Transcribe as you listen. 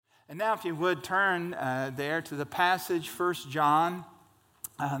And now if you would turn there to the passage, 1 John,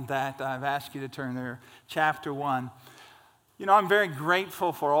 that I've asked you to turn there, chapter 1. You know, I'm very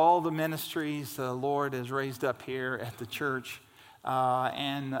grateful for all the ministries the Lord has raised up here at the church.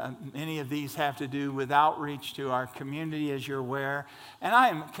 And many of these have to do with outreach to our community, as you're aware. And I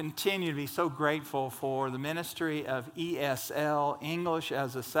am continue to be so grateful for the ministry of ESL, English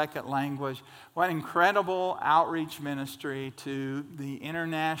as a Second Language. What incredible outreach ministry to the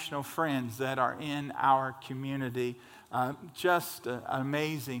international friends that are in our community. Just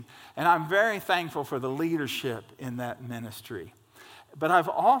amazing. And I'm very thankful for the leadership in that ministry. But I've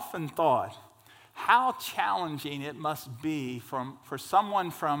often thought how challenging it must be for someone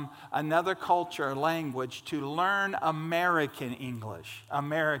from another culture or language to learn American English.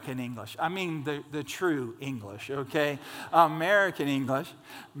 American English. I mean the true English, okay? American English.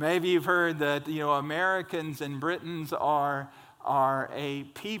 Maybe you've heard that, Americans and Britons are a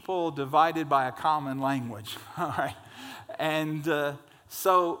people divided by a common language, all right? And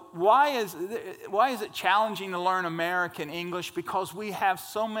so why is it challenging to learn American English? Because we have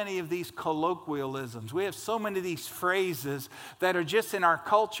so many of these colloquialisms. We have so many of these phrases that are just in our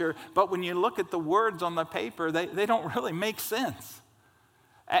culture, but when you look at the words on the paper, they don't really make sense.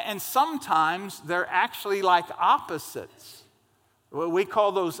 And sometimes they're actually like opposites. We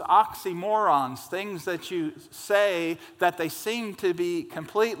call those oxymorons, things that you say that they seem to be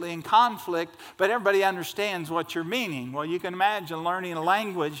completely in conflict, but everybody understands what you're meaning. Well, you can imagine learning a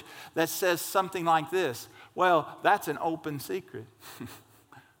language that says something like this. Well, that's an open secret.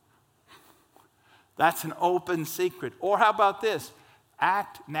 That's an open secret. Or how about this?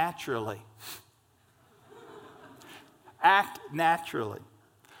 Act naturally. Act naturally.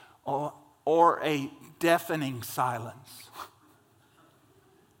 Or a deafening silence.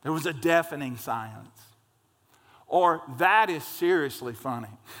 There was a deafening silence. Or that is seriously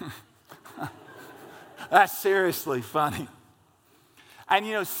funny. That's seriously funny.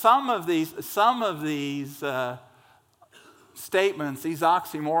 And some of these statements, these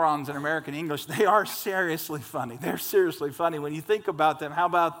oxymorons in American English, they are seriously funny. They're seriously funny. When you think about them, how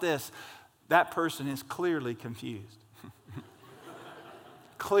about this? That person is clearly confused.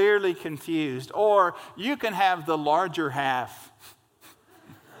 Clearly confused. Or you can have the larger half.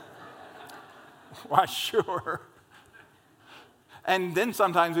 Why, sure. And then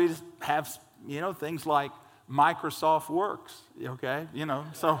sometimes we just have, things like Microsoft Works, okay? Easy,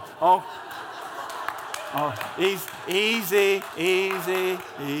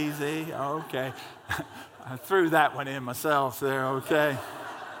 okay. I threw that one in myself there, okay.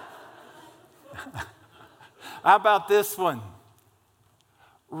 How about this one?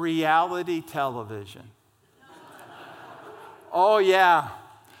 Reality television. Oh, yeah.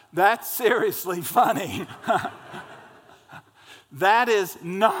 That's seriously funny. That is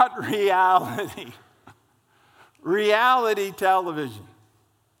not reality. Reality television.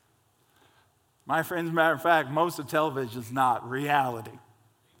 My friends, as a matter of fact, most of television is not reality.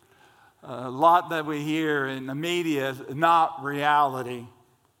 A lot that we hear in the media is not reality.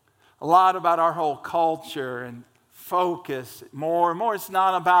 A lot about our whole culture and focus, more and more, it's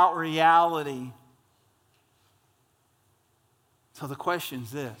not about reality. So the question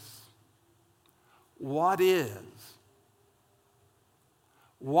is this: what is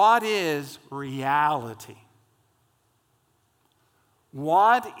reality?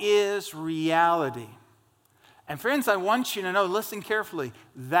 What is reality? And friends, I want you to know, listen carefully,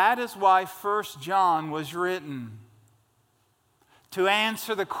 that is why 1 John was written. To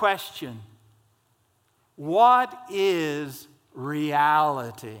answer the question, what is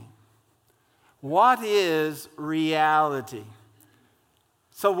reality? What is reality?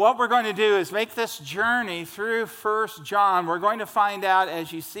 So what we're going to do is make this journey through 1 John. We're going to find out,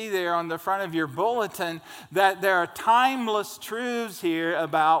 as you see there on the front of your bulletin, that there are timeless truths here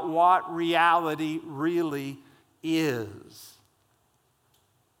about what reality really is.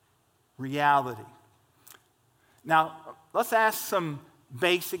 Reality. Now, let's ask some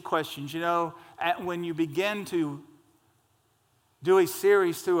basic questions. When you begin to do a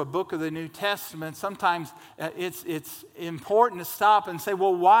series through a book of the New Testament, sometimes it's important to stop and say,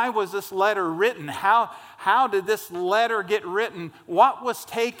 well, why was this letter written? How did this letter get written? What was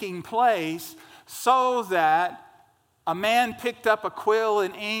taking place so that a man picked up a quill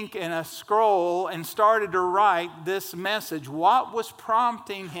and ink and a scroll and started to write this message? What was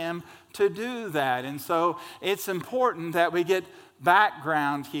prompting him to do that? And so it's important that we get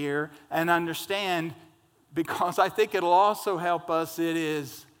background here and understand, because I think it'll also help us. It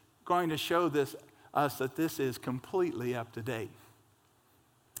is going to show us that this is completely up to date.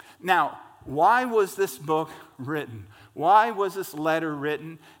 Now, why was this book written? Why was this letter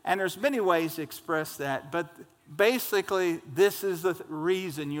written? And there's many ways to express that, but basically, this is the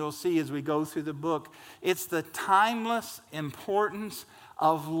reason you'll see as we go through the book. It's the timeless importance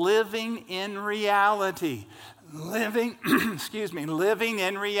of living in reality. Living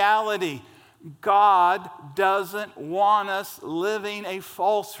in reality. God doesn't want us living a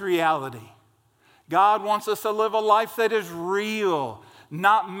false reality. God wants us to live a life that is real,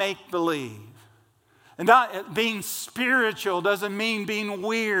 not make-believe. And not being spiritual doesn't mean being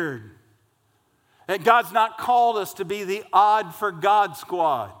weird. That God's not called us to be the odd for God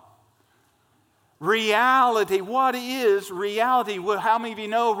squad. Reality, what is reality? Well, how many of you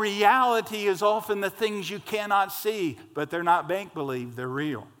know reality is often the things you cannot see, but they're not make-believe, they're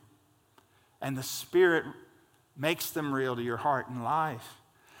real. And the Spirit makes them real to your heart and life.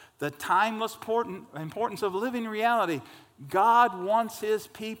 The timeless importance of living reality. God wants His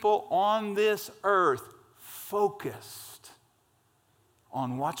people on this earth focused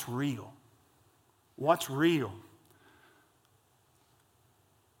on what's real. What's real?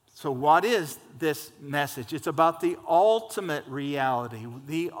 So what is this message? It's about the ultimate reality.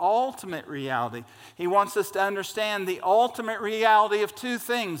 The ultimate reality. He wants us to understand the ultimate reality of two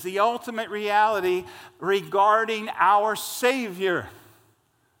things. The ultimate reality regarding our Savior.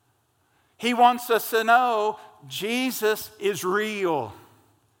 He wants us to know Jesus is real.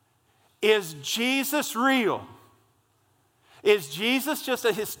 Is Jesus real? Is Jesus just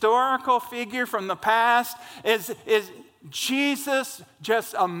a historical figure from the past? Is Jesus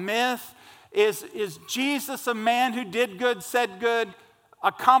just a myth? Is Jesus a man who did good, said good,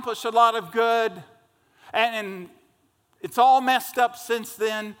 accomplished a lot of good, and it's all messed up since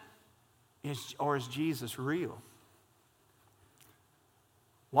then? Or is Jesus real?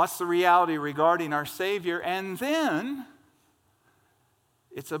 What's the reality regarding our Savior? And then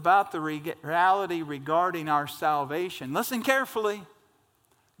it's about the reality regarding our salvation. Listen carefully.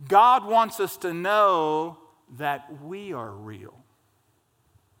 God wants us to know that we are real.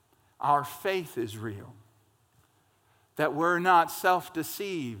 Our faith is real. That we're not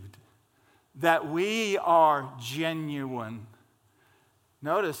self-deceived. That we are genuine.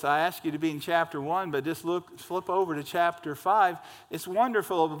 Notice I asked you to be in chapter 1, but just flip over to chapter 5. It's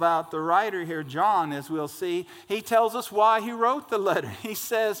wonderful about the writer here, John, as we'll see. He tells us why he wrote the letter. He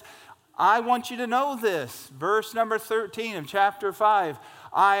says, I want you to know this. Verse number 13 of chapter 5.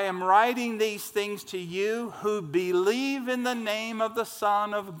 I am writing these things to you who believe in the name of the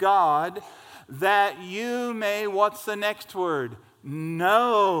Son of God, that you may, what's the next word?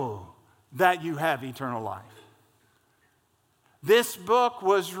 Know that you have eternal life. This book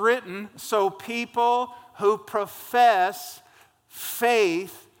was written so people who profess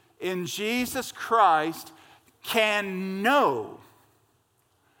faith in Jesus Christ can know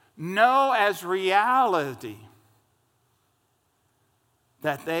as reality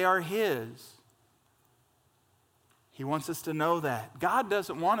that they are His. He wants us to know that. God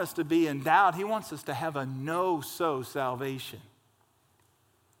doesn't want us to be in doubt. He wants us to have a know-so salvation.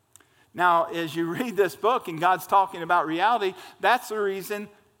 Now, as you read this book and God's talking about reality, that's the reason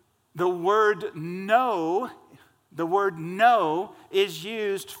the word know is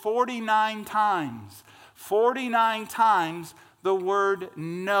used 49 times. 49 times the word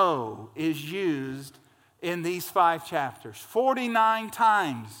know is used in these 5 chapters. 49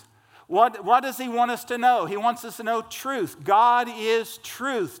 times. What does He want us to know? He wants us to know truth. God is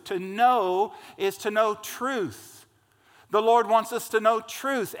truth. To know is to know truth. The Lord wants us to know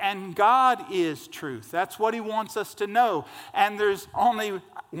truth, and God is truth. That's what He wants us to know. And there's only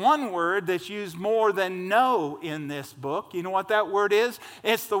one word that's used more than know in this book. You know what that word is?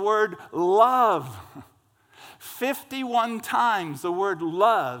 It's the word love. 51 times the word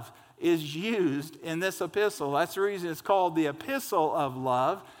love is used in this epistle. That's the reason it's called the Epistle of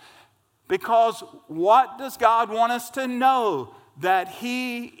Love. Because what does God want us to know? That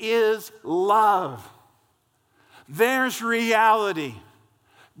He is love. There's reality.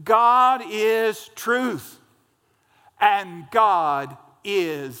 God is truth. And God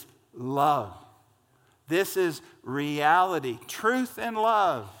is love. This is reality, truth and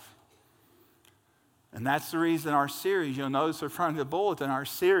love. And that's the reason our series, you'll notice in front of the bulletin, our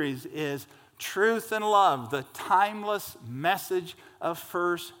series is Truth and Love, the timeless message of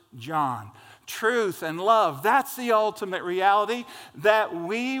 1 John. Truth and love, that's the ultimate reality, that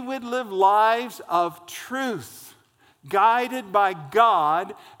we would live lives of truth, guided by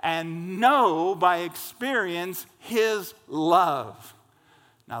God and know by experience His love.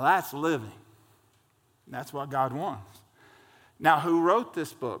 Now that's living. That's what God wants. Now who wrote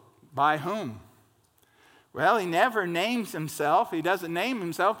this book? By whom? Well, he never names himself. He doesn't name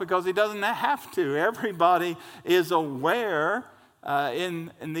himself because he doesn't have to. Everybody is aware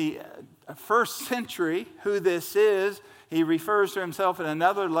in the first century who this is. He refers to himself in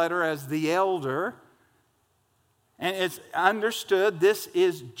another letter as the elder. And it's understood this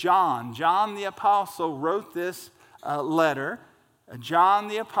is John. John the Apostle wrote this letter. John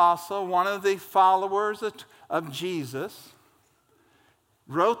the Apostle, one of the followers of Jesus,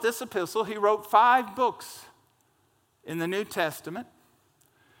 wrote this epistle. He wrote 5 books in the New Testament.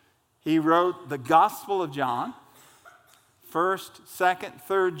 He wrote the Gospel of John, 1st, 2nd,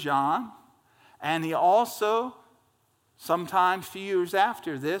 3rd John, and he also, sometime a few years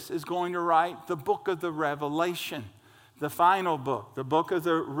after this, is going to write the book of the Revelation, the final book, the book of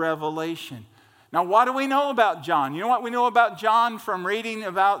the Revelation. Now, what do we know about John? You know what we know about John from reading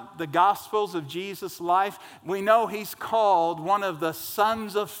about the Gospels of Jesus' life? We know he's called one of the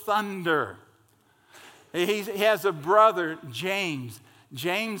sons of thunder. He has a brother, James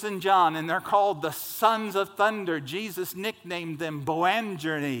and John, and they're called the sons of thunder. Jesus nicknamed them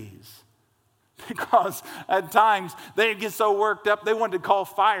Boanerges because at times they get so worked up they wanted to call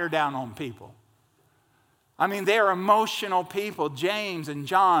fire down on people. I mean, they're emotional people. James and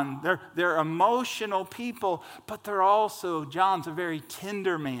John, they're emotional people, but they're also, John's a very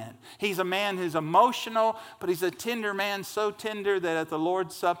tender man. He's a man who's emotional, but he's a tender man, so tender that at the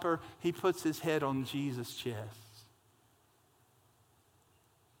Lord's Supper, he puts his head on Jesus' chest.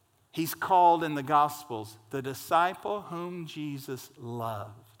 He's called in the Gospels the disciple whom Jesus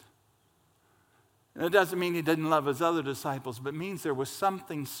loved. And it doesn't mean he didn't love his other disciples, but it means there was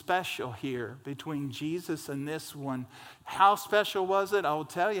something special here between Jesus and this one. How special was it? I will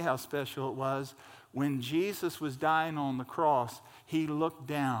tell you how special it was. When Jesus was dying on the cross, he looked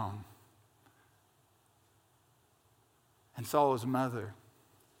down and saw his mother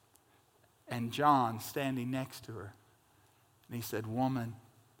and John standing next to her. And he said, "Woman,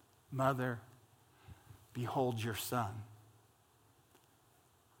 mother, behold your son.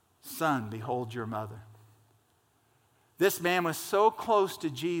 Son, behold your mother." This man was so close to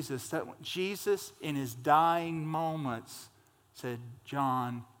Jesus that Jesus, in his dying moments, said,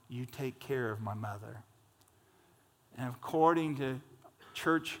 "John, you take care of my mother." And according to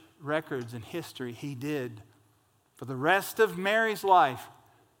church records and history, he did. For the rest of Mary's life,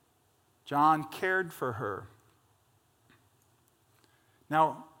 John cared for her.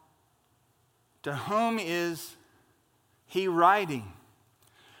 Now, to whom is he writing?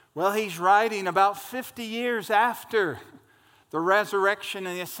 Well, he's writing about 50 years after the resurrection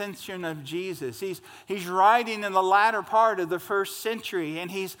and the ascension of Jesus. He's writing in the latter part of the first century,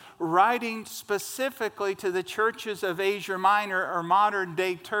 and he's writing specifically to the churches of Asia Minor or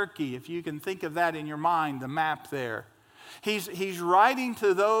modern-day Turkey, if you can think of that in your mind, the map there. He's writing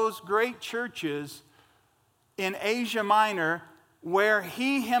to those great churches in Asia Minor where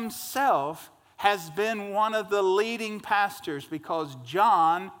he himself has been one of the leading pastors, because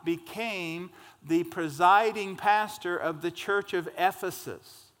John became the presiding pastor of the church of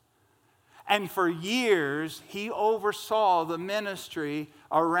Ephesus. And for years, he oversaw the ministry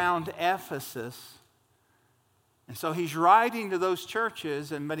around Ephesus. And so he's writing to those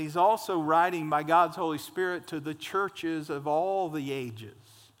churches, but he's also writing by God's Holy Spirit to the churches of all the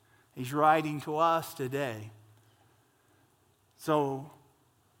ages. He's writing to us today. So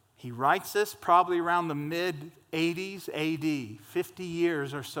he writes this probably around the mid-80s AD, 50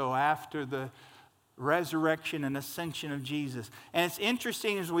 years or so after the resurrection and ascension of Jesus. And it's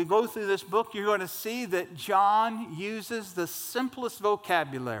interesting, as we go through this book, you're going to see that John uses the simplest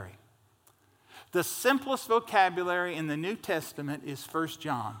vocabulary. The simplest vocabulary in the New Testament is 1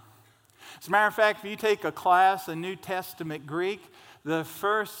 John. As a matter of fact, if you take a class in New Testament Greek, the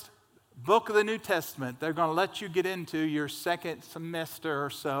first book of the New Testament, they're going to let you get into your second semester or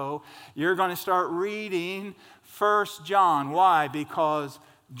so. You're going to start reading 1 John. Why? Because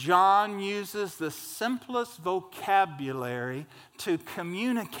John uses the simplest vocabulary to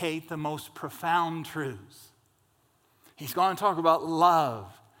communicate the most profound truths. He's going to talk about love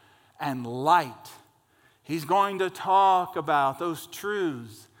and light. He's going to talk about those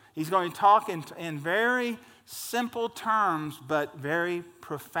truths. He's going to talk in very simple terms, but very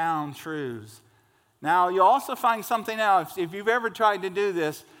profound truths. Now, you also find something else. If you've ever tried to do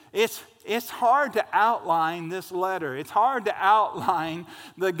this, it's hard to outline this letter. It's hard to outline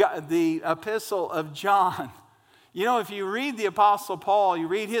the epistle of John. You know, if you read the Apostle Paul, you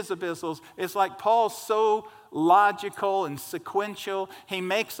read his epistles, it's like Paul's so logical and sequential. He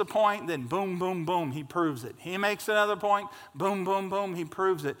makes a point, then boom, boom, boom, he proves it. He makes another point, boom, boom, boom, he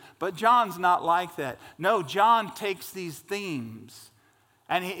proves it. But John's not like that. No, John takes these themes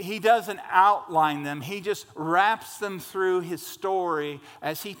And he doesn't outline them. He just wraps them through his story.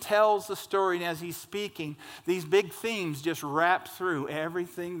 As he tells the story and as he's speaking, these big themes just wrap through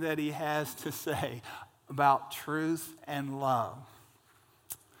everything that he has to say about truth and love.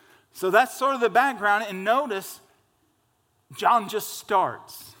 So that's sort of the background. And notice, John just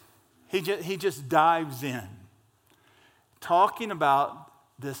starts. He just dives in, talking about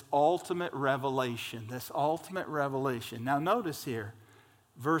this ultimate revelation, Now notice here,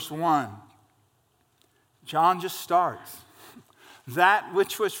 verse 1, John just starts. That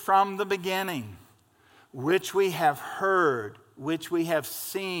which was from the beginning, which we have heard, which we have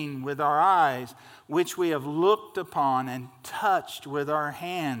seen with our eyes, which we have looked upon and touched with our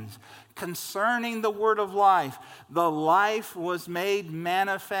hands, concerning the word of life. The life was made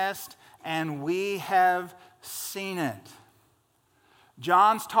manifest, and we have seen it.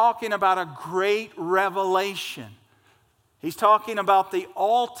 John's talking about a great revelation. He's talking about the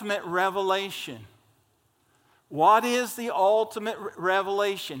ultimate revelation. What is the ultimate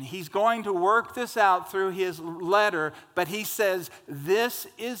revelation? He's going to work this out through his letter, but he says this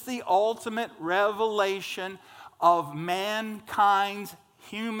is the ultimate revelation of mankind's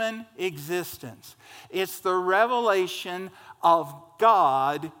human existence. It's the revelation of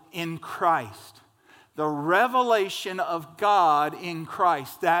God in Christ. The revelation of God in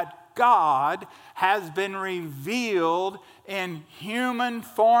Christ, that God has been revealed in human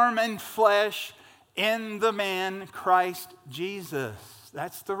form and flesh in the man Christ Jesus.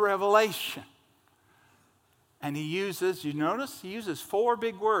 That's the revelation. And he uses, you notice, he uses 4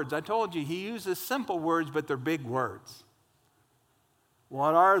 big words. I told you, he uses simple words, but they're big words.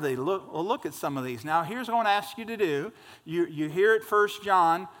 What are they? Look at some of these. Now, here's what I want to ask you to do. You hear it 1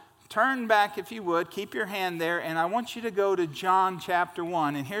 John. Turn back, if you would. Keep your hand there. And I want you to go to John chapter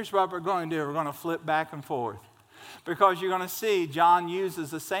 1. And here's what we're going to do. We're going to flip back and forth. Because you're going to see John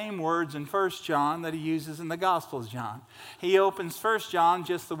uses the same words in 1 John that he uses in the Gospel of John. He opens 1 John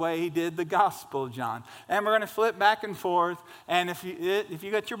just the way he did the Gospel of John. And we're going to flip back and forth. And if you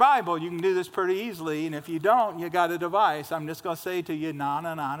got your Bible, you can do this pretty easily. And if you don't, you got a device. I'm just going to say to you, na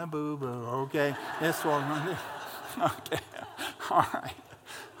na boo boo. Okay, this one. Okay, all right.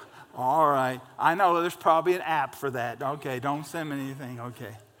 All right. I know there's probably an app for that. Okay, don't send me anything.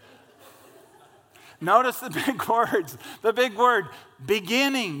 Okay. Notice the big words. The big word,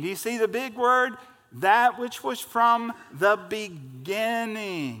 beginning. Do you see the big word? That which was from the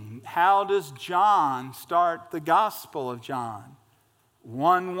beginning. How does John start the Gospel of John?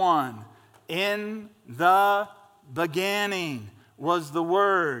 1:1. In the beginning was the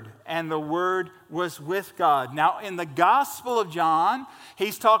Word, and the Word was with God. Now, in the Gospel of John,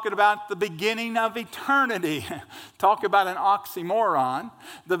 he's talking about the beginning of eternity. Talk about an oxymoron.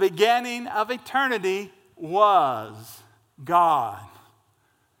 The beginning of eternity was God.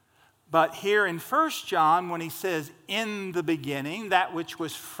 But here in 1 John, when he says in the beginning, that which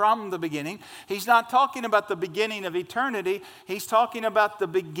was from the beginning, he's not talking about the beginning of eternity. He's talking about the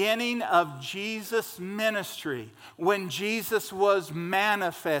beginning of Jesus' ministry, when Jesus was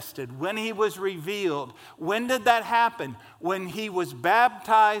manifested, when he was revealed. When did that happen? When he was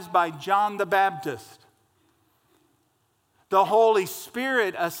baptized by John the Baptist. The Holy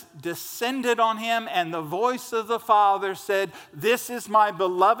Spirit descended on him, and the voice of the Father said, "This is my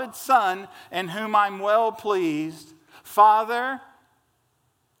beloved Son, in whom I'm well pleased." Father,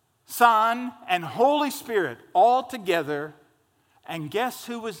 Son, and Holy Spirit all together. And guess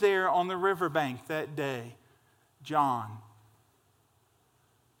who was there on the riverbank that day? John.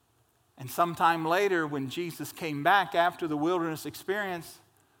 And sometime later, when Jesus came back after the wilderness experience,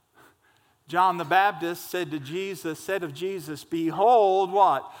 John the Baptist said of Jesus, "Behold,"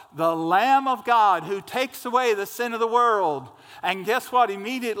 what? "The Lamb of God who takes away the sin of the world." And guess what?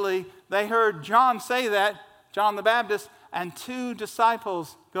 Immediately they heard John say that, John the Baptist, and 2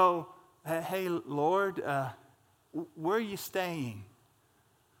 disciples go, "Hey, Lord, where are you staying?"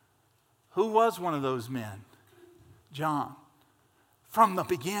 Who was one of those men? John. From the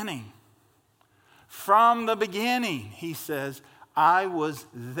beginning. From the beginning, he says, I was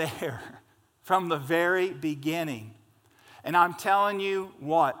there. From the very beginning. And I'm telling you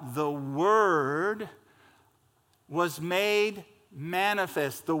what? The Word was made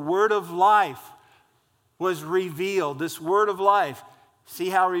manifest. The Word of life was revealed. This Word of life. See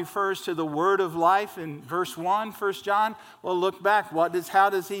how he refers to the Word of life in verse 1, 1 John? Well, look back. How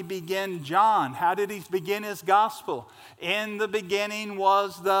does he begin John? How did he begin his gospel? In the beginning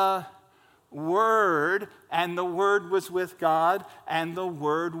was the Word, and the Word was with God, and the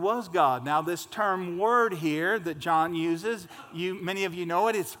Word was God. Now, this term word here that John uses, many of you know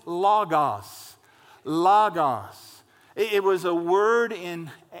it, it's logos. Logos. It was a word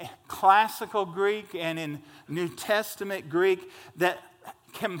in classical Greek and in New Testament Greek that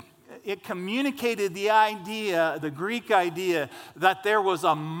it communicated the idea, the Greek idea, that there was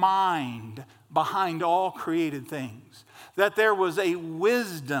a mind behind all created things, that there was a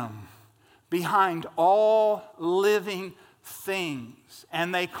wisdom behind all living things.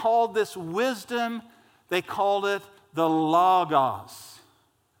 And they called this wisdom, they called it the Logos.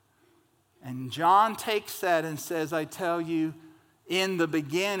 And John takes that and says, I tell you, in the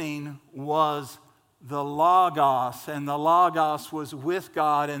beginning was the Logos, and the Logos was with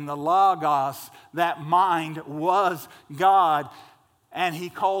God, and the Logos, that mind, was God, and he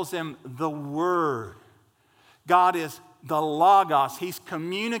calls him the Word. God is the Logos. He's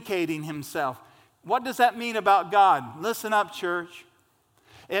communicating himself. What does that mean about God? Listen up, church.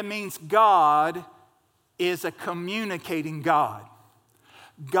 It means God is a communicating God.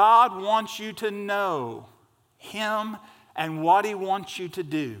 God wants you to know him and what he wants you to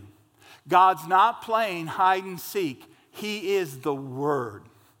do. God's not playing hide and seek. He is the Word.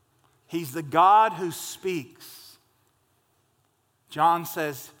 He's the God who speaks. John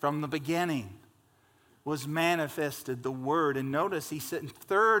says, from the beginning was manifested the Word. And notice he said,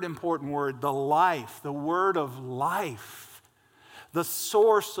 third important word, the life, the Word of life, the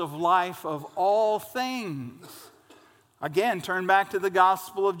source of life of all things. Again, turn back to the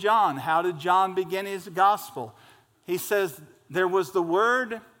Gospel of John. How did John begin his gospel? He says, there was the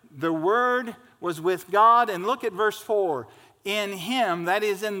Word was with God. And look at verse 4. In him, that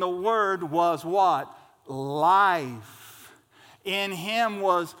is in the Word, was what? Life. In him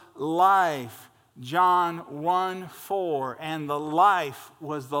was life. John 1:4. And the life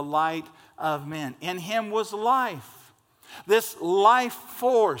was the light of men. In him was life. This life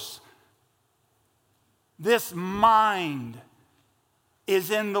force, this mind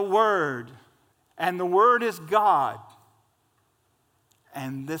is in the Word, and the Word is God.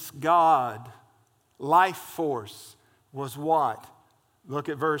 And this God, life force, was what? Look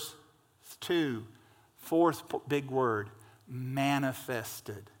at verse 2, fourth big word,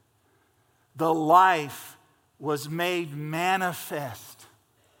 manifested. The life was made manifest.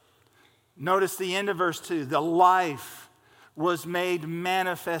 Notice the end of verse 2, the life was made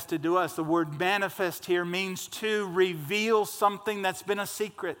manifested to us. The word manifest here means to reveal something that's been a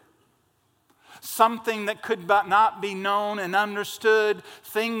secret. Something that could not be known and understood.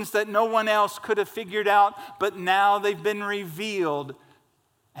 Things that no one else could have figured out, but now they've been revealed.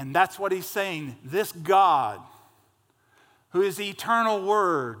 And that's what he's saying. This God, who is the eternal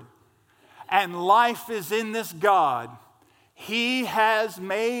Word, and life is in this God, he has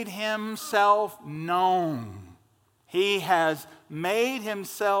made himself known. He has made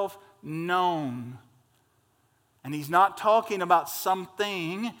himself known. And he's not talking about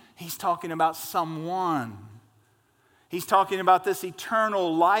something, he's talking about someone. He's talking about this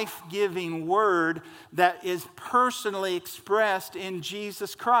eternal, life-giving Word that is personally expressed in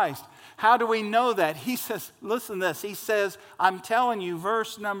Jesus Christ. How do we know that? He says, listen to this. He says, I'm telling you,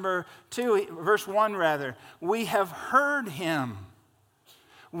 verse 1 rather, we have heard him.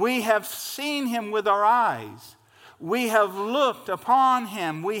 We have seen him with our eyes. We have looked upon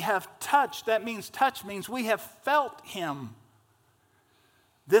him. We have touched. That means touch means we have felt him.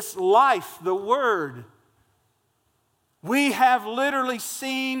 This life, the Word, we have literally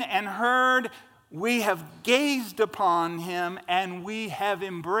seen and heard. We have gazed upon him and we have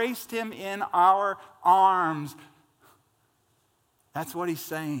embraced him in our arms. That's what he's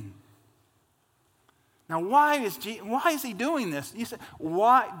saying. Now, why is he doing this? You say,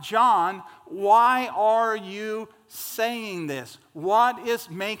 why, John, why are you saying this? What is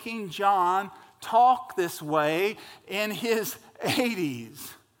making John talk this way in his 80s?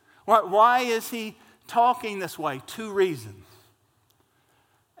 Why is he talking this way? Two reasons.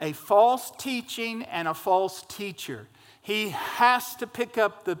 A false teaching and a false teacher. He has to pick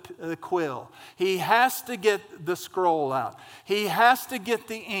up the quill. He has to get the scroll out. He has to get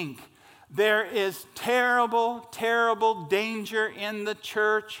the ink. There is terrible, terrible danger in the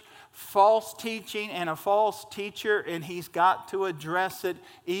church, false teaching and a false teacher, and he's got to address it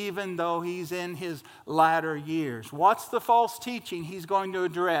even though he's in his latter years. What's the false teaching he's going to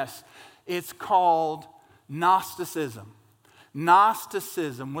address? It's called Gnosticism.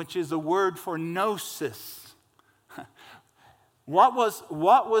 Gnosticism, which is a word for gnosis. What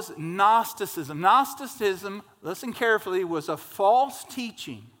was Gnosticism? Gnosticism, listen carefully, was a false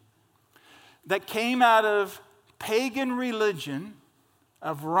teaching that came out of pagan religion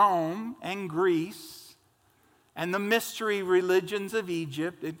of Rome and Greece and the mystery religions of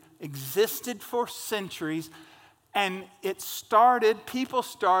Egypt. It existed for centuries, and people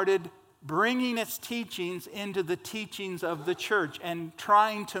started bringing its teachings into the teachings of the church and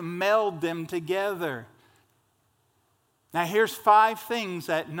trying to meld them together. Now, here's 5 things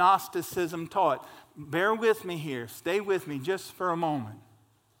that Gnosticism taught. Bear with me here. Stay with me just for a moment.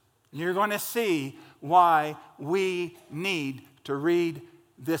 You're going to see why we need to read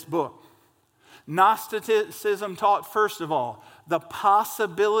this book. Gnosticism taught, first of all, the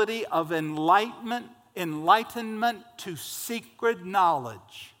possibility of enlightenment to secret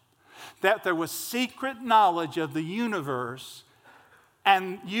knowledge. That there was secret knowledge of the universe,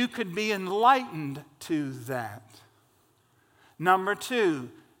 and you could be enlightened to that. Number 2,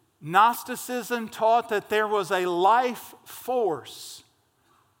 Gnosticism taught that there was a life force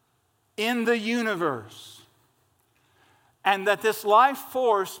in the universe, and that this life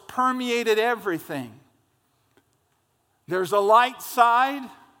force permeated everything. There's a light side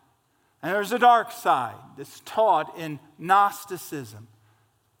and there's a dark side that's taught in Gnosticism.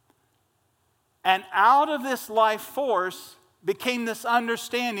 And out of this life force became this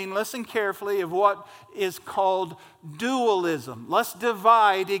understanding, listen carefully, of what is called dualism. Let's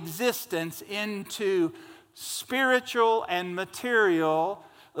divide existence into spiritual and material,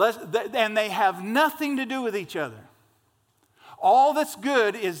 and they have nothing to do with each other. All that's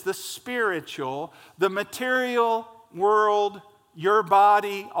good is the spiritual, the material world, your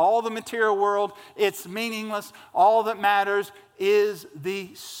body, all the material world, it's meaningless. All that matters is the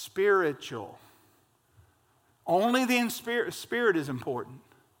spiritual. Only the spirit is important.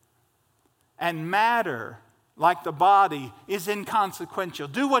 And matter, like the body, is inconsequential.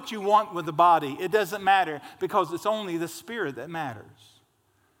 Do what you want with the body. It doesn't matter because it's only the spirit that matters.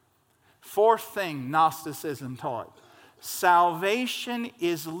 4th thing Gnosticism taught. Salvation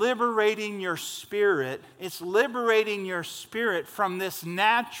is liberating your spirit. It's liberating your spirit from this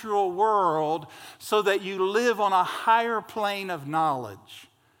natural world so that you live on a higher plane of knowledge.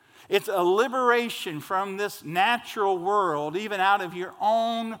 It's a liberation from this natural world, even out of your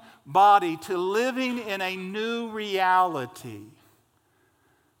own body, to living in a new reality.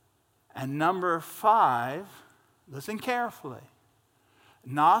 And number 5, listen carefully.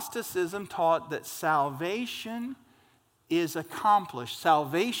 Gnosticism taught that salvation is accomplished.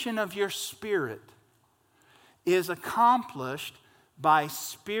 Salvation of your spirit is accomplished by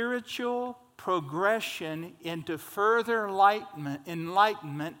spiritual progression into further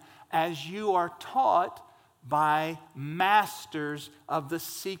enlightenment as you are taught by masters of the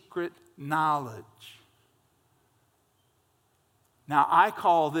secret knowledge. Now, I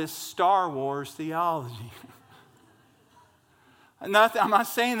call this Star Wars theology. I'm not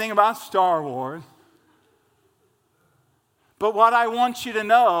saying anything about Star Wars. But what I want you to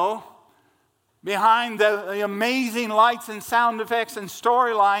know, behind the amazing lights and sound effects and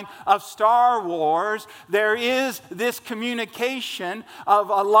storyline of Star Wars, there is this communication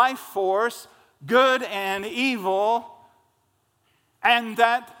of a life force, good and evil, and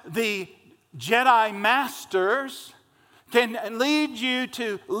that the Jedi Masters can lead you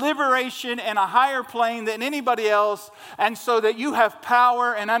to liberation and a higher plane than anybody else, and so that you have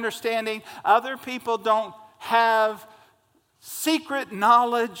power and understanding. Other people don't have secret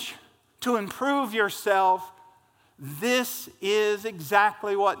knowledge to improve yourself. This is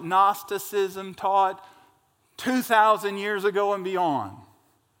exactly what Gnosticism taught 2,000 years ago and beyond.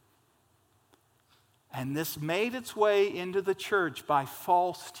 And this made its way into the church by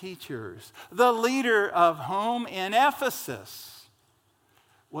false teachers, the leader of whom in Ephesus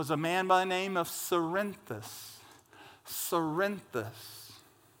was a man by the name of Cerinthus. Cerinthus.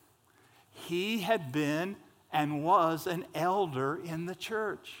 He had been and was an elder in the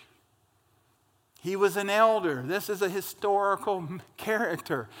church. He was an elder. This is a historical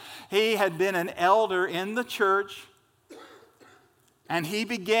character. He had been an elder in the church, and he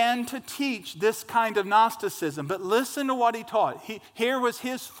began to teach this kind of Gnosticism. But listen to what he taught. Here was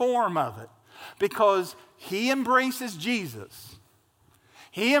his form of it, because he embraces Jesus.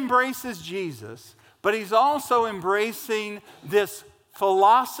 He embraces Jesus, but he's also embracing this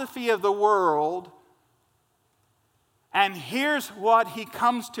philosophy of the world. And here's what he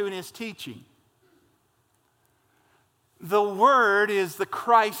comes to in his teaching. The Word is the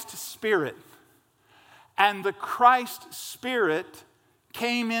Christ Spirit. And the Christ Spirit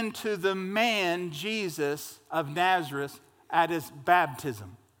came into the man, Jesus of Nazareth, at his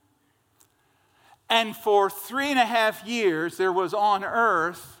baptism. And for 3.5 years, there was on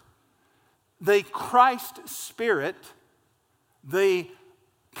earth the Christ Spirit, the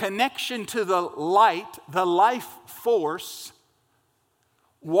connection to the light, the life force,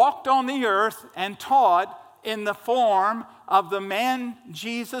 walked on the earth and taught in the form of the man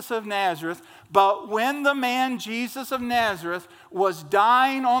Jesus of Nazareth. But when the man Jesus of Nazareth was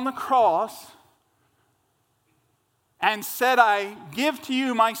dying on the cross and said, I give to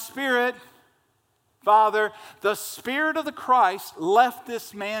you my spirit, Father, the Spirit of the Christ left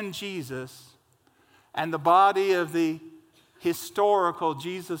this man Jesus, and the body of the historical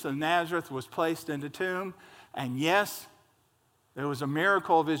Jesus of Nazareth was placed in the tomb. And yes, there was a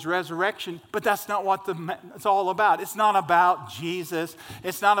miracle of his resurrection, but that's not what it's all about. It's not about Jesus.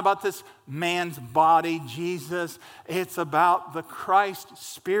 It's not about this man's body, Jesus. It's about the Christ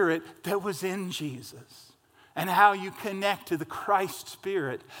Spirit that was in Jesus and how you connect to the Christ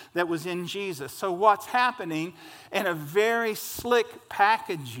Spirit that was in Jesus. So what's happening in a very slick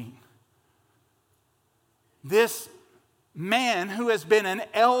packaging, this man who has been an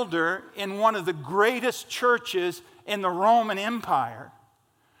elder in one of the greatest churches in the Roman Empire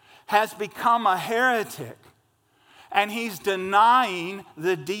has become a heretic, and he's denying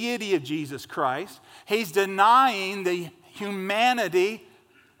the deity of Jesus Christ. He's denying the humanity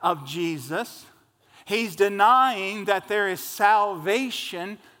of Jesus. He's denying that there is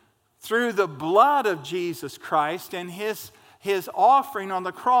salvation through the blood of Jesus Christ and his offering on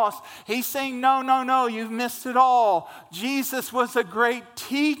the cross. He's saying, no, you've missed it all. Jesus was a great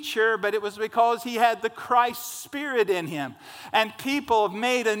teacher, but it was because he had the Christ Spirit in him. And people have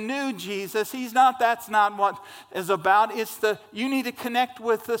made a new Jesus. That's not what is about. You need to connect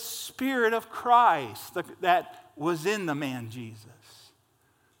with the Spirit of Christ that was in the man Jesus.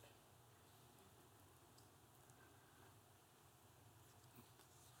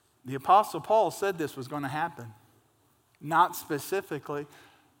 The Apostle Paul said this was going to happen. Not specifically.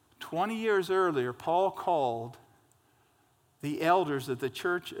 20 years earlier, Paul called the elders of the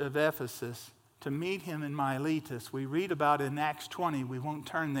church of Ephesus to meet him in Miletus. We read about it in Acts 20. We won't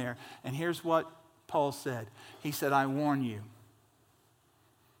turn there. And here's what Paul said. He said, I warn you.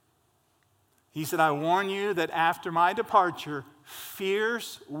 He said, I warn you that after my departure,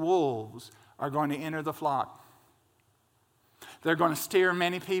 fierce wolves are going to enter the flock. They're going to steer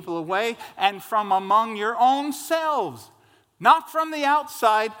many people away, and from among your own selves, not from the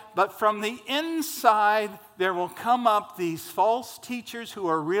outside, but from the inside, there will come up these false teachers who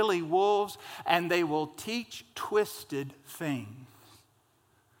are really wolves, and they will teach twisted things.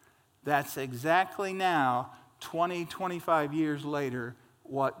 That's exactly now, 20, 25 years later,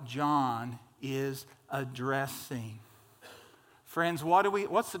 what John is addressing. Friends,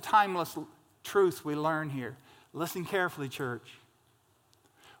 what's the timeless truth we learn here? Listen carefully, church.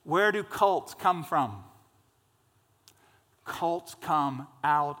 Where do cults come from? Cults come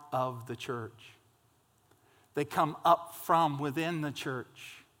out of the church. They come up from within the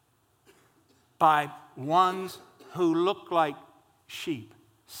church by ones who look like sheep,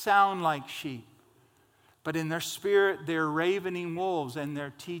 sound like sheep, but in their spirit they're ravening wolves and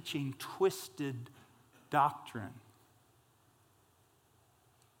they're teaching twisted doctrine.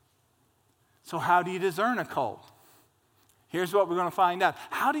 So how do you discern a cult? Here's what we're going to find out.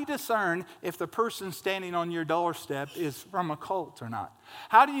 How do you discern if the person standing on your doorstep is from a cult or not?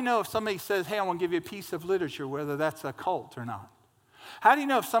 How do you know if somebody says, hey, I want to give you a piece of literature, whether that's a cult or not? How do you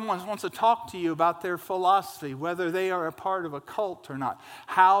know if someone wants to talk to you about their philosophy, whether they are a part of a cult or not?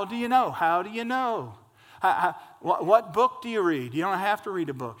 How do you know? How do you know? What book do you read? You don't have to read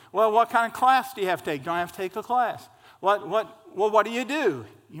a book. Well, what kind of class do you have to take? You don't have to take a class. What do you do?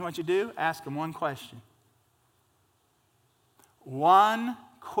 You know what you do? Ask them one question. One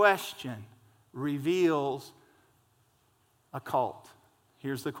question reveals a cult.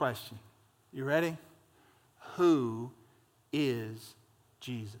 Here's the question. You ready? Who is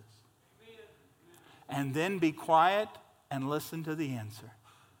Jesus? And then be quiet and listen to the answer.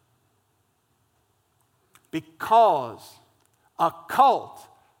 Because a cult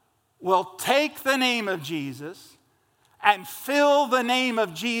will take the name of Jesus and fill the name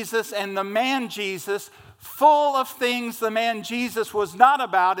of Jesus and the man Jesus full of things the man Jesus was not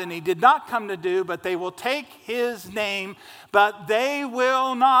about and he did not come to do, but they will take his name, but they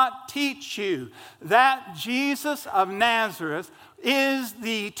will not teach you that Jesus of Nazareth is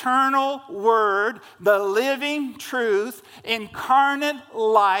the eternal Word, the living truth, incarnate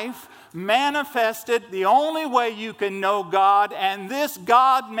life, manifested the only way you can know God. And this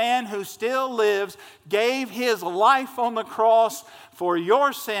God-man who still lives gave his life on the cross for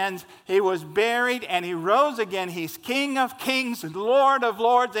your sins. He was buried and he rose again. He's King of kings and Lord of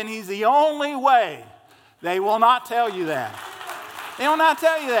lords, and he's the only way. They will not tell you that. They will not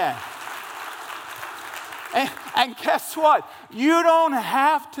tell you that. And guess what? You don't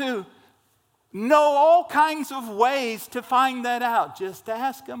have to know all kinds of ways to find that out. Just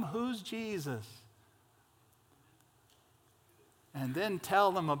ask them, who's Jesus? and then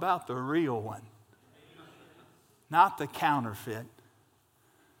tell them about the real one, not the counterfeit.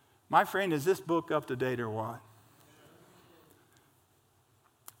 My friend, is this book up to date or what?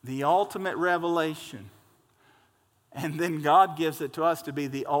 The ultimate revelation. And then God gives it to us to be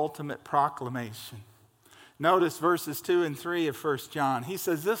the ultimate proclamation. Notice verses 2 and 3 of 1 John. He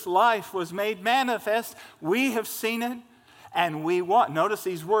says, this life was made manifest. We have seen it. And we what? Notice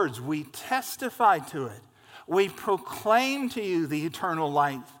these words. We testify to it. We proclaim to you the eternal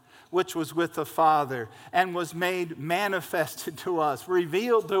life, which was with the Father and was made manifested to us,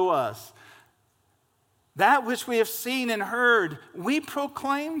 revealed to us. That which we have seen and heard, we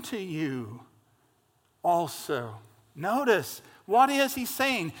proclaim to you also. Notice, what is he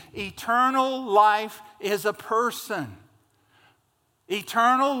saying? Eternal life is a person.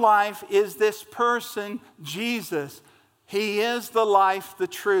 Eternal life is this person, Jesus. He is the life, the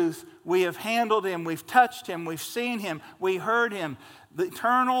truth. We have handled him, we've touched him, we've seen him, we heard him. The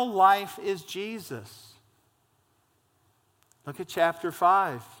eternal life is Jesus. Look at chapter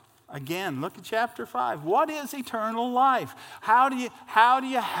 5. Again, look at chapter 5. What is eternal life? How do you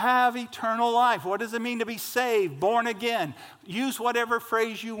have eternal life? What does it mean to be saved, born again? Use whatever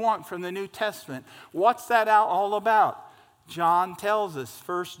phrase you want from the New Testament. What's that all about? John tells us,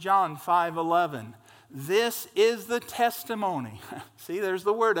 1 John 5:11. This is the testimony. See, there's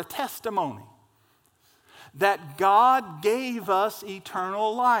the word, a testimony. That God gave us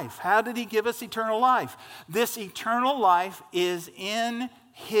eternal life. How did he give us eternal life? This eternal life is in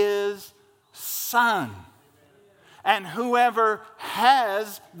his Son. And whoever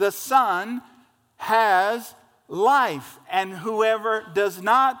has the Son has life. And whoever does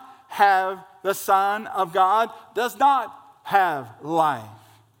not have the Son of God does not have life.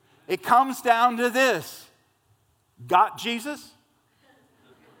 It comes down to this. Got Jesus?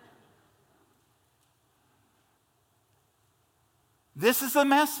 This is the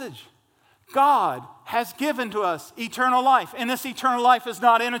message. God has given to us eternal life. And this eternal life is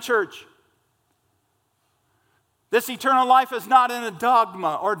not in a church. This eternal life is not in a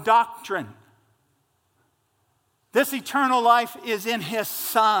dogma or doctrine. This eternal life is in his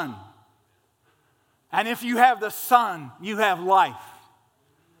Son. And if you have the Son, you have life.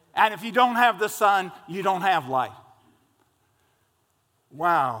 And if you don't have the Son, you don't have life.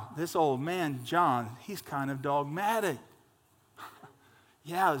 Wow, this old man, John, he's kind of dogmatic.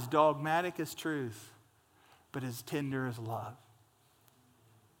 Yeah, as dogmatic as truth, but as tender as love.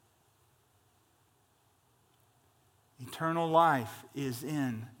 Eternal life is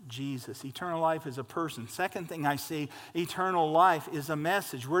in Jesus. Eternal life is a person. Second thing I see, eternal life is a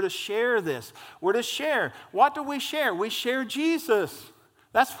message. We're to share this. We're to share. What do we share? We share Jesus.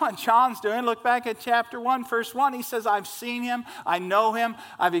 That's what John's doing. Look back at chapter 1, verse 1. He says, I've seen him, I know him,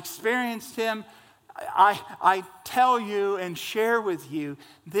 I've experienced him. I tell you and share with you,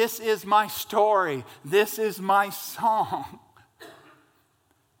 this is my story. This is my song.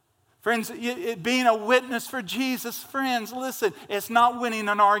 Friends, being a witness for Jesus, friends, listen, it's not winning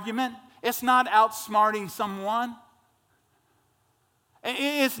an argument. It's not outsmarting someone.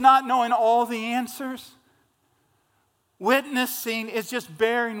 It's not knowing all the answers. Witnessing is just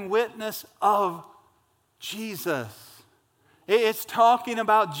bearing witness of Jesus. It's talking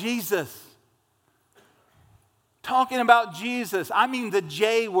about Jesus. Talking about Jesus. I mean the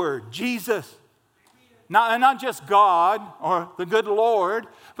J word, Jesus. Not just God or the good Lord,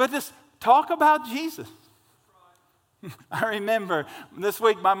 but just talk about Jesus. I remember this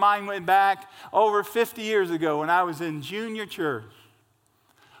week my mind went back over 50 years ago when I was in junior church.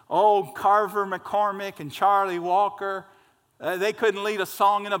 Oh, Carver McCormick and Charlie Walker, they couldn't lead a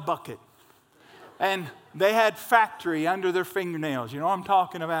song in a bucket. And they had factory under their fingernails. You know what I'm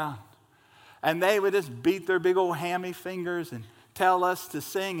talking about? And they would just beat their big old hammy fingers and tell us to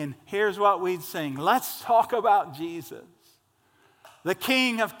sing. And here's what we'd sing. Let's talk about Jesus. The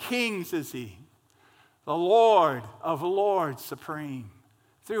King of Kings is he. The Lord of Lords supreme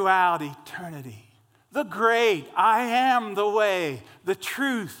throughout eternity. The great I am the way, the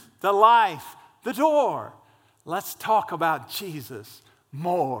truth, the life, the door. Let's talk about Jesus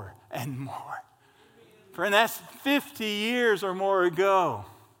more and more. Friend, that's 50 years or more ago.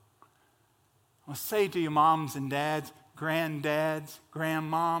 I'll say to you, moms and dads, granddads,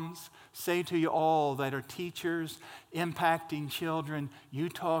 grandmoms, say to you all that are teachers, impacting children, you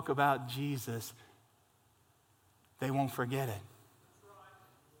talk about Jesus, they won't forget it.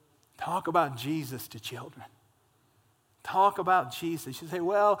 Talk about Jesus to children. Talk about Jesus. You say,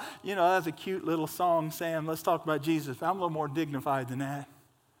 well, you know, that's a cute little song, Sam. Let's talk about Jesus. I'm a little more dignified than that.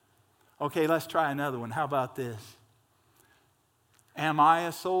 Okay, let's try another one. How about this? Am I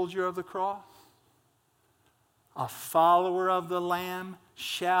a soldier of the cross? a follower of the Lamb,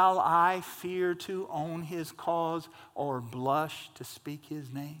 shall I fear to own his cause or blush to speak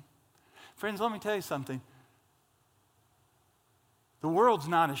his name? Friends, let me tell you something. The world's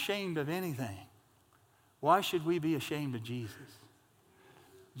not ashamed of anything. Why should we be ashamed of Jesus?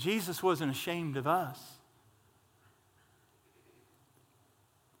 Jesus wasn't ashamed of us.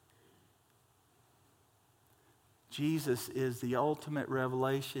 Jesus is the ultimate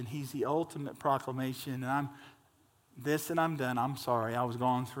revelation. He's the ultimate proclamation. And I'm done. I'm sorry. I was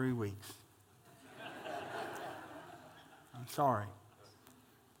gone 3 weeks. I'm sorry.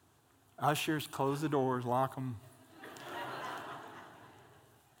 Ushers, close the doors, lock them.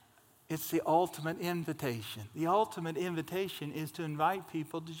 It's the ultimate invitation. The ultimate invitation is to invite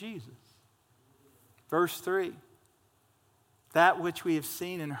people to Jesus. Verse 3. That which we have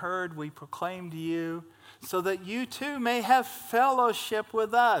seen and heard, we proclaim to you, so that you too may have fellowship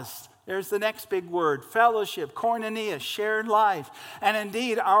with us. There's the next big word, fellowship, koinonia, shared life. And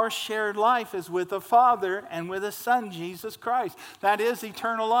indeed, our shared life is with the Father and with His Son, Jesus Christ. That is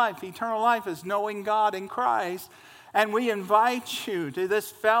eternal life. Eternal life is knowing God in Christ. And we invite you to this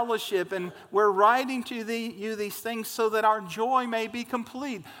fellowship, and we're writing to you these things so that our joy may be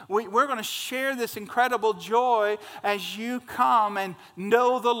complete. We're going to share this incredible joy as you come and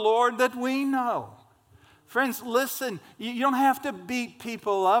know the Lord that we know. Friends, listen, you don't have to beat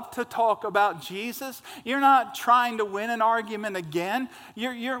people up to talk about Jesus. You're not trying to win an argument again.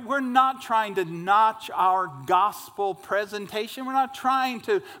 We're not trying to notch our gospel presentation. We're not trying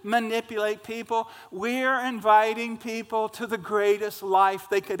to manipulate people. We're inviting people to the greatest life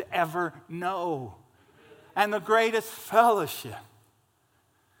they could ever know and the greatest fellowship.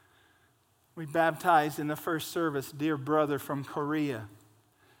 We baptized in the first service a dear brother from Korea,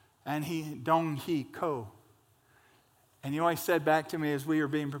 and Dong Hee Ko. And he always said back to me as we were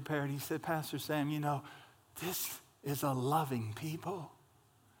being prepared, he said, Pastor Sam, this is a loving people.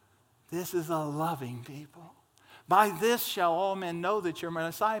 This is a loving people. By this shall all men know that you're my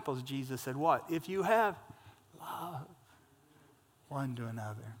disciples. Jesus said, what? If you have love one to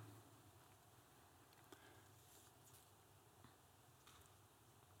another.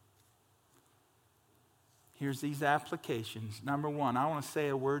 Here's these applications. Number one, I want to say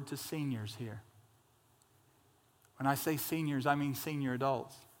a word to seniors here. When I say seniors, I mean senior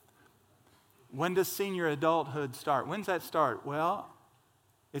adults. When does senior adulthood start? When does that start? Well,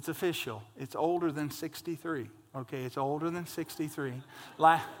 it's official. It's older than 63. Okay, it's older than 63.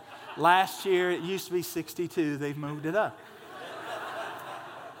 Last year, it used to be 62. They've moved it up.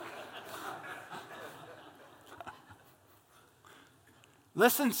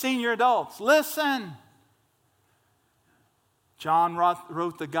 Listen, senior adults, listen. John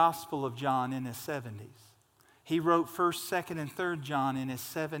wrote the Gospel of John in his 70s. He wrote 1st, 2nd, and 3rd John in his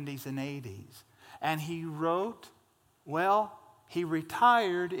 70s and 80s. And he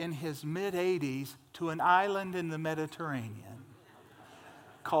retired in his mid-80s to an island in the Mediterranean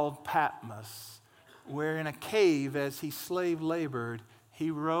called Patmos, where in a cave as he slave labored,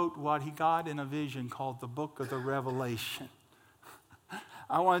 he wrote what he got in a vision called the Book of the Revelation.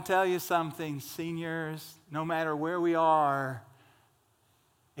 I want to tell you something, seniors, no matter where we are,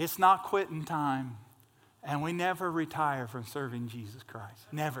 it's not quitting time. And we never retire from serving Jesus Christ.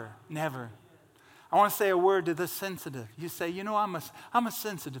 Never, never. I want to say a word to the sensitive. You say, I'm a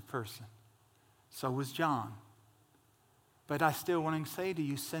sensitive person. So was John. But I still want to say to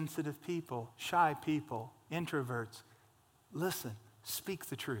you, sensitive people, shy people, introverts, listen, speak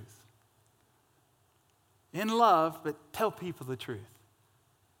the truth. In love, but tell people the truth.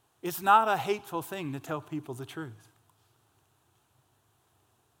 It's not a hateful thing to tell people the truth.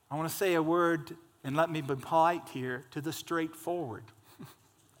 I want to say a word, and let me be polite here, to the straightforward.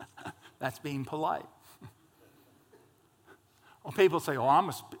 That's being polite. Well, people say, I'm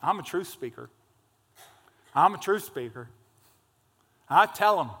a truth speaker. I'm a truth speaker. I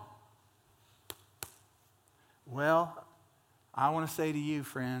tell them. Well, I want to say to you,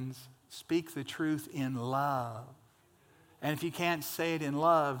 friends, speak the truth in love. And if you can't say it in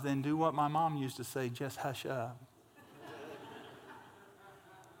love, then do what my mom used to say, just hush up.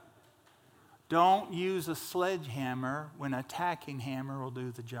 Don't use a sledgehammer when a tacking hammer will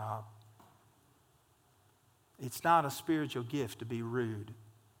do the job. It's not a spiritual gift to be rude.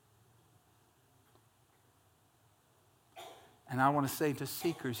 And I want to say to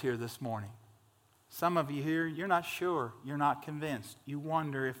seekers here this morning, some of you here, you're not sure, you're not convinced. You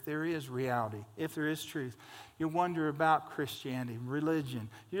wonder if there is reality, if there is truth. You wonder about Christianity, religion.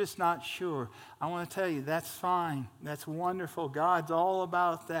 You're just not sure. I want to tell you, that's fine. That's wonderful. God's all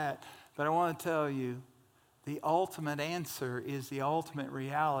about that. But I want to tell you, the ultimate answer is the ultimate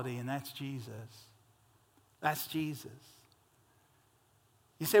reality, and that's Jesus. That's Jesus.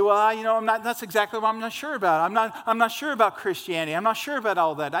 You say, well, that's exactly what I'm not sure about. I'm not sure about Christianity. I'm not sure about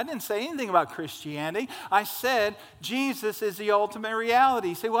all that. I didn't say anything about Christianity. I said Jesus is the ultimate reality.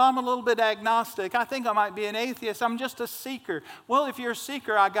 You say, well, I'm a little bit agnostic. I think I might be an atheist. I'm just a seeker. Well, if you're a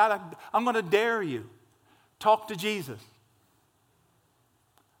seeker, I'm going to dare you. Talk to Jesus.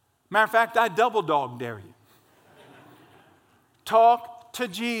 Matter of fact, I double dog dare you. Talk to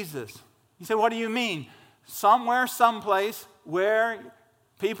Jesus. You say, what do you mean? Somewhere, someplace where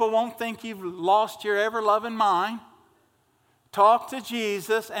people won't think you've lost your ever-loving mind. Talk to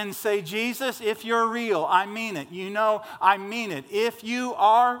Jesus and say, Jesus, if you're real, I mean it. I mean it. If you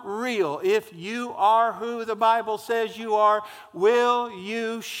are real, if you are who the Bible says you are, will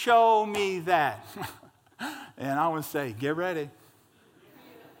you show me that? And I would say, get ready.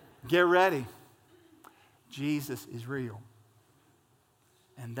 Get ready. Jesus is real.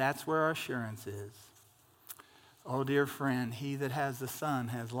 And that's where our assurance is. Oh, dear friend, he that has the Son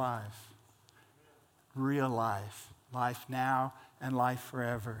has life. Real life. Life now and life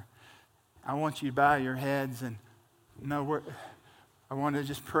forever. I want you to bow your heads and I want to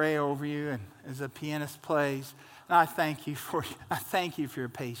just pray over you, and as the pianist plays, and I thank you for your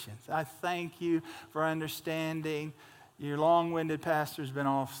patience. I thank you for understanding. Your long-winded pastor's been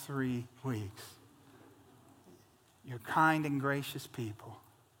off 3 weeks. You're kind and gracious people,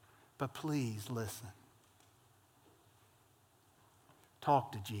 but please listen.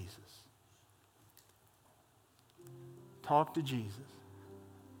 Talk to Jesus. Talk to Jesus.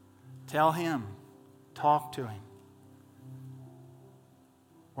 Tell him. Talk to him.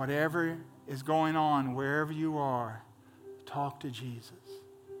 Whatever is going on, wherever you are, talk to Jesus.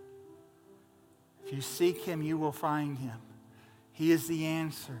 If you seek him, you will find him. He is the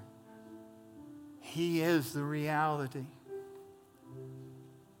answer. He is the reality.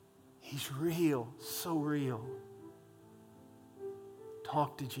 He's real, so real.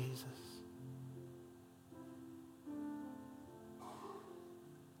 Talk to Jesus.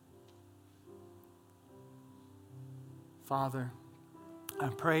 Father, I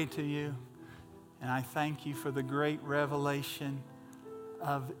pray to you, and I thank you for the great revelation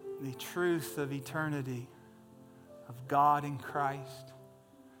of the truth of eternity, of God in Christ.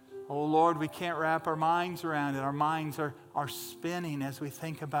 Oh Lord, we can't wrap our minds around it. Our minds are spinning as we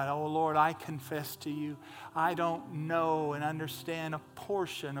think about it. Oh Lord, I confess to you, I don't know and understand a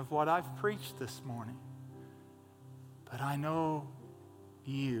portion of what I've preached this morning. But I know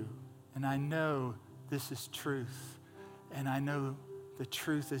you, and I know this is truth. And I know the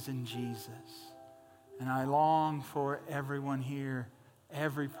truth is in Jesus. And I long for everyone here,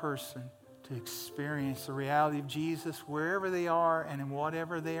 every person, to experience the reality of Jesus wherever they are and in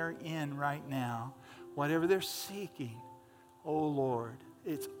whatever they are in right now, whatever they're seeking. Oh Lord,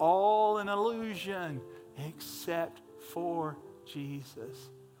 it's all an illusion except for Jesus,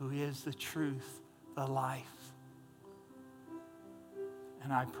 who is the truth, the life.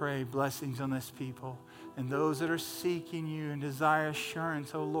 And I pray blessings on this people and those that are seeking you and desire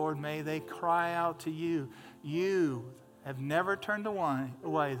assurance. Oh Lord, may they cry out to you. You have never turned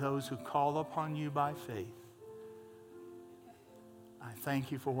away those who call upon you by faith. I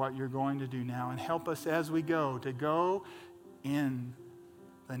thank you for what you're going to do now, and help us as we go to go in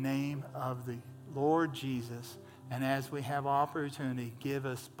the name of the Lord Jesus. And as we have opportunity, give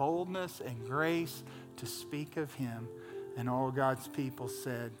us boldness and grace to speak of him. And all God's people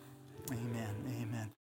said, amen, amen.